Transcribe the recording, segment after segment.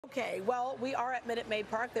Okay, well, we are at Minute Maid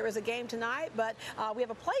Park. There is a game tonight, but we have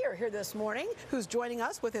a player here this morning who's joining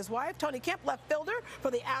us with his wife, Tony Kemp, left fielder for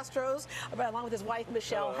the Astros, along with his wife,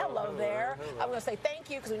 Michelle. Hello there. Hello. I want to say thank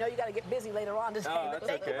you because we know you got to get busy later on today. But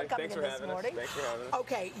thank you for coming in this morning. Thanks for having us.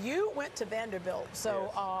 Okay, you went to Vanderbilt,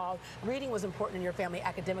 so reading was important in your family,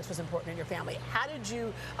 academics was important in your family. How did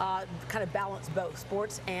you kind of balance both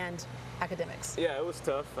sports and academics? Yeah, it was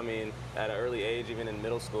tough. I mean, at an early age, even in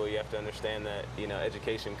middle school, you have to understand that,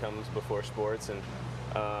 education comes before sports. And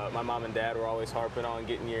my mom and dad were always harping on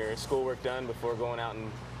getting your schoolwork done before going out and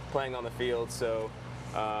playing on the field. So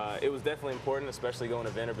it was definitely important, especially going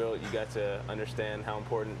to Vanderbilt. You got to understand how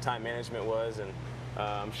important time management was, and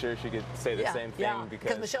I'm sure she could say the same thing. Yeah,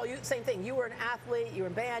 because Michelle, same thing. You were an athlete, you were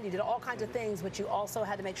in band, you did all kinds of things, but you also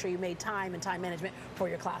had to make sure you made time and time management for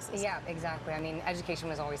your classes. Yeah, exactly. I mean, education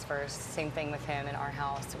was always first. Same thing with him in our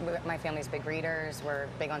house. My family's big readers. We're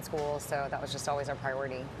big on school, so that was just always our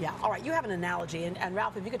priority. Yeah. All right. You have an analogy, and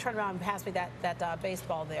Ralph, if you could turn around and pass me that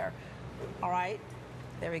baseball there. All right.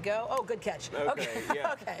 There we go. Oh, good catch. Okay.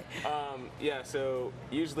 Yeah. Okay. Yeah. So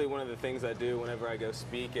usually one of the things I do whenever I go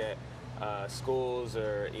speak at schools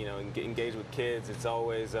or engage with kids, it's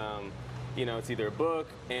always it's either a book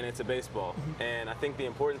and it's a baseball. And I think the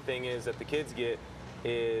important thing is that the kids get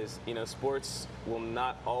is sports will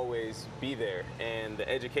not always be there, and the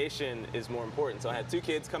education is more important. So I had two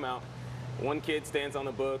kids come out. One kid stands on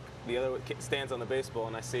the book, the other stands on the baseball,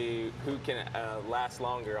 and I see who can last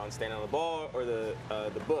longer on standing on the ball or the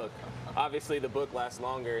book. Obviously, the book lasts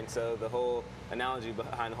longer, and so the whole analogy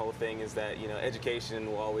behind the whole thing is that education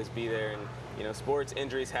will always be there, and sports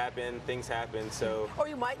injuries happen, things happen. So or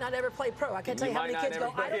you might not ever play pro. I can't tell you how many kids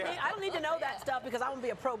go. I don't need to know that stuff because I want to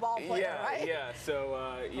be a pro ball player, right? Yeah. So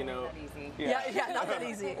Not easy. Not that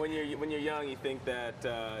easy. When you're young, you think that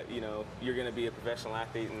you're going to be a professional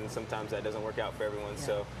athlete, and sometimes that doesn't work out for everyone. Yeah.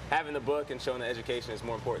 So having the book and showing the education is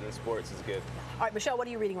more important than sports is good. All right, Michelle, what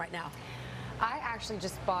are you reading right now? I actually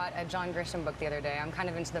just bought a John Grisham book the other day. I'm kind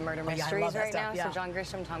of into the murder mysteries right now. So John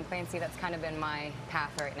Grisham, Tom Clancy, that's kind of been my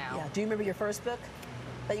path right now. Yeah. Do you remember your first book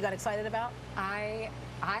that you got excited about? I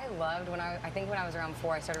loved I think when I was around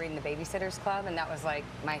 4, I started reading The Babysitter's Club, and that was like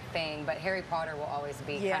my thing. But Harry Potter will always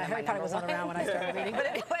be kind of Harry Potter wasn't around when I started reading. But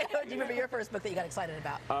anyway, do you remember your first book that you got excited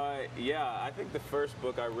about? Yeah, I think the first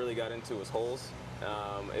book I really got into was Holes.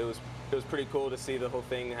 It was pretty cool to see the whole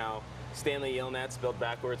thing, how Stanley Yelnats spelled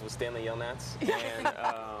backwards was Stanley Yelnats,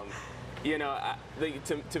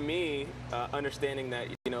 and to me, understanding that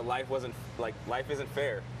life isn't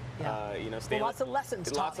fair. Yeah. Stanley, lots of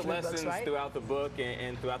lessons. Lots of lessons books, right? throughout the book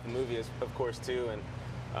and throughout the movie, of course, too.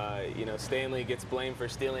 And Stanley gets blamed for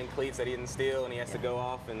stealing cleats that he didn't steal, and he has to go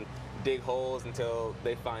off and dig holes until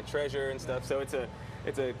they find treasure and stuff. So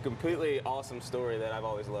it's a completely awesome story that I've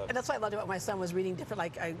always loved. And that's what I loved about my son was reading different,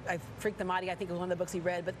 like I Freaked the Mighty, I think it was one of the books he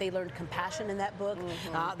read, but they learned compassion in that book.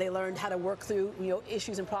 They learned how to work through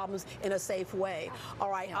issues and problems in a safe way. All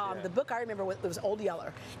right, the book I remember was Old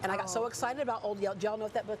Yeller, and I got so excited about Old Yeller. Do y'all know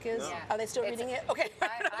what that book is? Yeah. Are they still reading it? Okay.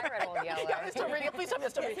 I read Old Yeller. Yeah, they're still reading it. Please tell me they're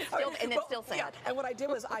still reading it. And it's still sad. Yeah. And what I did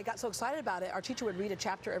was I got so excited about it, our teacher would read a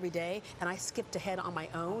chapter every day, and I skipped ahead on my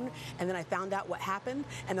own, and then I found out what happened,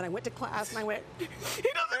 and then I went to class and I went, he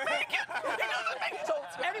doesn't make it. So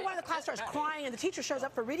everyone in the class starts crying, and the teacher shows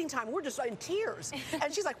up for reading time. We're just in tears.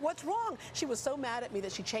 And she's like, what's wrong? She was so mad at me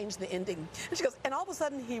that she changed the ending. And she goes, and all of a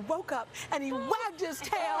sudden he woke up and he wagged his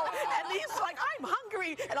tail, and he's like, I'm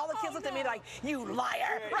hungry. And all the kids looked at me like, you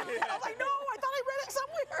liar. I was like, no, I thought I read it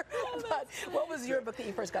somewhere. But what was your book that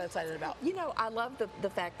you first got excited about? I love the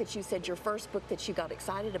fact that you said your first book that you got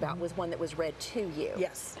excited about was one that was read to you.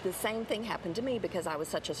 Yes. The same thing happened to me because I was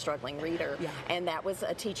such a struggling reader. Yeah. And that was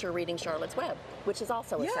a teacher reading Charlotte's Web, which is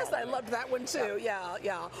also a Yes, I sad loved that one too.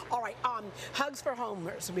 Yeah. All right, hugs for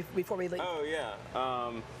homers before we leave. Oh yeah.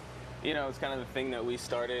 It's kind of the thing that we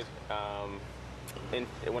started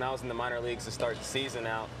when I was in the minor leagues to start the season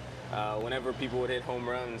out. Whenever people would hit home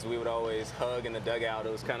runs, we would always hug in the dugout.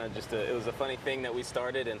 It was kind of just it was a funny thing that we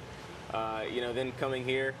started, and then coming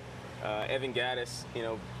here, Evan Gaddis,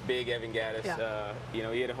 big Evan Gaddis,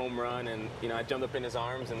 he had a home run, and I jumped up in his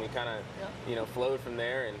arms, and we kind of flowed from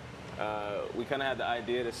there, and we kind of had the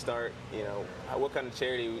idea to start, what kind of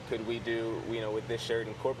charity could we do, with this shirt,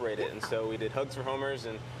 incorporate it, and so we did Hugs for Homers,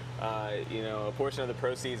 and a portion of the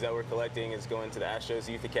proceeds that we're collecting is going to the Astros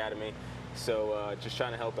Youth Academy. So just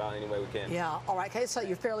trying to help out any way we can. Yeah. All right. Okay. So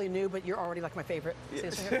you're fairly new, but you're already like my favorite. Yeah.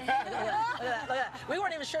 See, look at that, look at that. We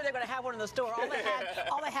weren't even sure they were going to have one in the store. All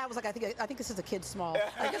they had was like, I think this is a kid small.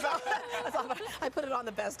 Like, I put it on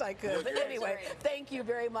the best I could. But anyway, thank you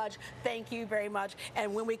very much. Thank you very much.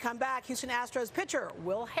 And when we come back, Houston Astros pitcher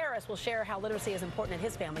Will Harris will share how literacy is important in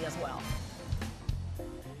his family as well.